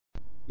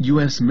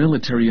U.S.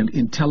 military and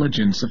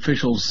intelligence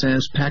officials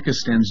says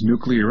Pakistan's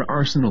nuclear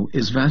arsenal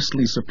is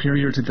vastly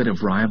superior to that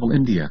of rival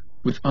India,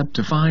 with up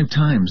to 5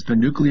 times the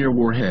nuclear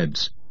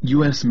warheads.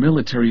 U.S.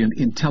 military and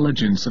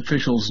intelligence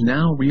officials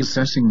now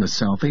reassessing the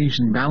South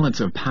Asian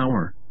balance of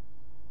power.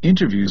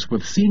 Interviews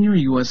with senior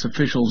U.S.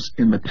 officials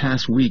in the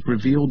past week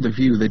revealed the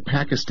view that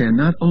Pakistan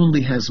not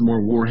only has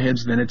more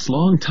warheads than its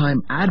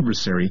longtime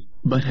adversary,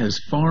 but has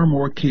far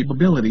more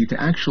capability to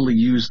actually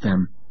use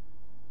them.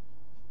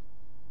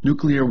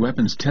 Nuclear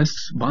weapons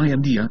tests by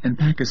India and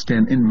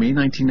Pakistan in May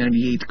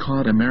 1998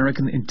 caught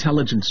American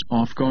intelligence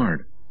off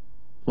guard.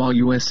 While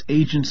U.S.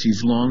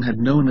 agencies long had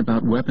known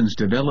about weapons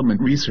development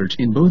research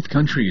in both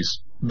countries,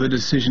 the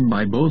decision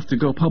by both to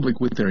go public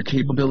with their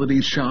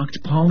capabilities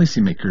shocked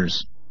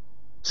policymakers.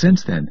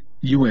 Since then,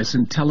 U.S.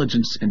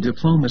 intelligence and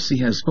diplomacy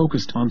has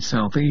focused on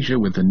South Asia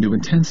with a new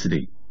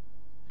intensity.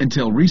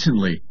 Until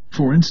recently,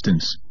 for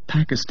instance,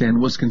 Pakistan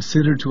was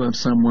considered to have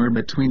somewhere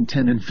between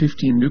 10 and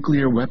 15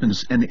 nuclear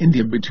weapons and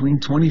India between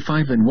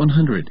 25 and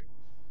 100.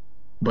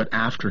 But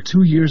after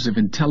 2 years of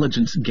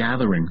intelligence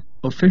gathering,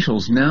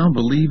 officials now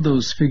believe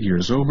those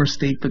figures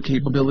overstate the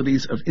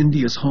capabilities of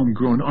India's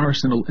homegrown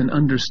arsenal and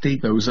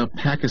understate those of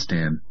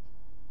Pakistan.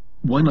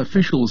 One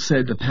official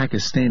said the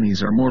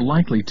Pakistanis are more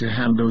likely to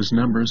have those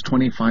numbers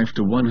 25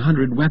 to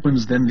 100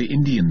 weapons than the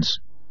Indians.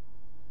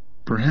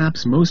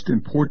 Perhaps most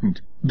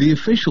important, the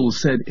official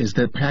said, is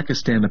that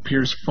Pakistan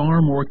appears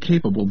far more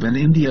capable than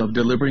India of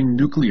delivering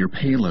nuclear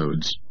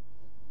payloads.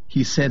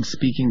 He said,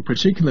 speaking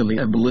particularly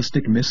of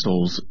ballistic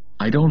missiles,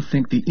 "I don't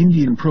think the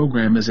Indian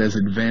program is as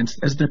advanced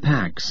as the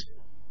Pak's."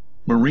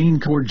 Marine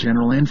Corps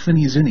General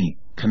Anthony Zinni,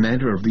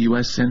 commander of the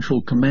U.S.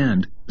 Central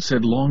Command,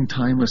 said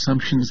long-time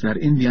assumptions that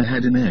India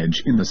had an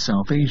edge in the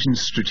South Asian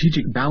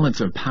strategic balance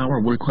of power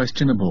were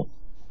questionable.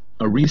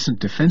 A recent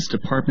Defense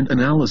Department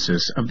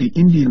analysis of the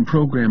Indian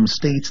program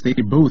states they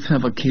both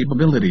have a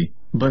capability,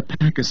 but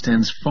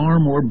Pakistan's far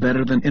more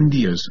better than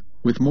India's,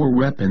 with more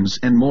weapons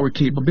and more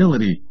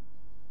capability.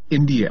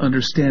 India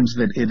understands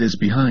that it is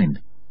behind.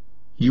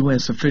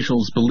 U.S.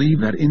 officials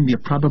believe that India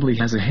probably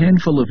has a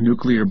handful of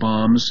nuclear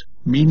bombs,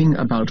 meaning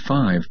about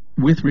 5,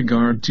 with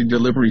regard to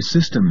delivery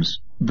systems,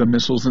 the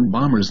missiles and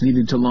bombers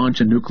needed to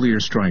launch a nuclear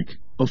strike.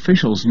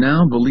 Officials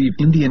now believe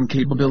Indian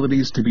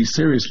capabilities to be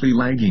seriously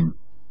lagging.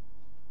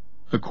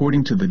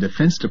 According to the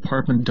Defense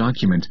Department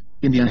document,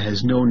 India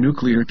has no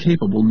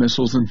nuclear-capable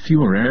missiles and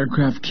fewer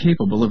aircraft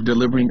capable of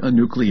delivering a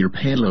nuclear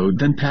payload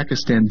than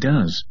Pakistan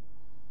does.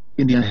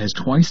 India has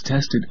twice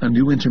tested a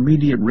new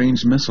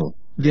intermediate-range missile,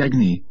 the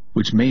Agni,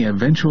 which may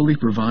eventually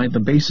provide the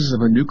basis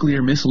of a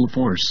nuclear missile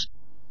force.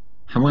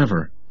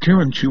 However,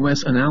 current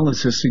U.S.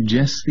 analysis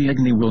suggests the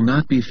Agni will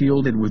not be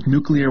fielded with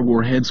nuclear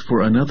warheads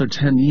for another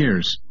 10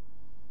 years.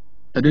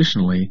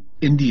 Additionally,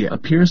 India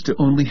appears to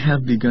only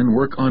have begun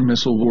work on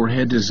missile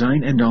warhead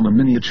design and on the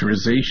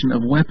miniaturization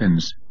of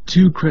weapons,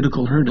 2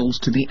 critical hurdles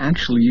to the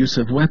actual use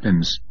of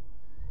weapons.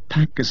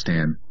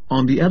 Pakistan,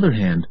 on the other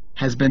hand,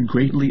 has been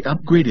greatly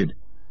upgraded.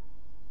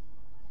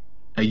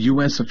 A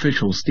U.S.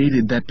 official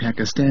stated that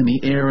Pakistani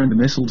air and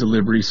missile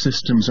delivery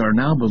systems are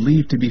now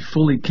believed to be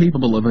fully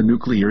capable of a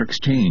nuclear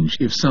exchange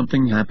if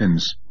something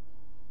happens.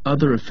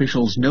 Other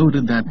officials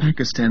noted that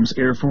Pakistan's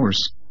Air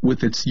Force,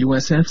 with its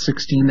US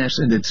F-16s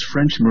and its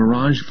French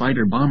Mirage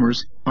fighter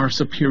bombers, are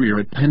superior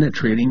at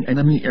penetrating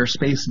enemy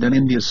airspace than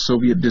India's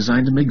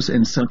Soviet-designed MiGs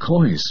and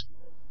Sukhois.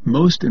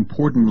 Most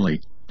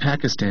importantly,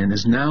 Pakistan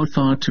is now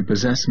thought to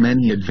possess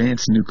many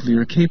advanced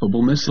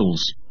nuclear-capable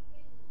missiles.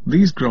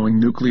 These growing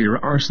nuclear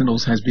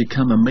arsenals has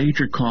become a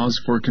major cause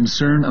for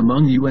concern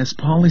among U.S.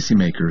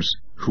 policymakers,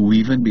 who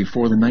even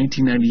before the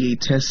 1998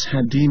 tests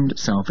had deemed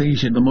South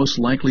Asia the most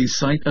likely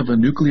site of a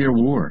nuclear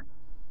war.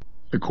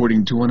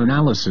 According to an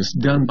analysis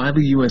done by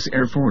the U.S.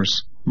 Air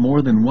Force,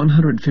 more than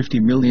 150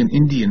 million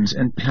Indians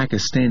and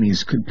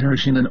Pakistanis could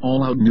perish in an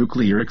all-out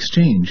nuclear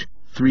exchange,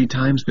 3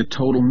 times the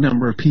total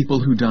number of people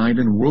who died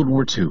in World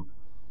War II.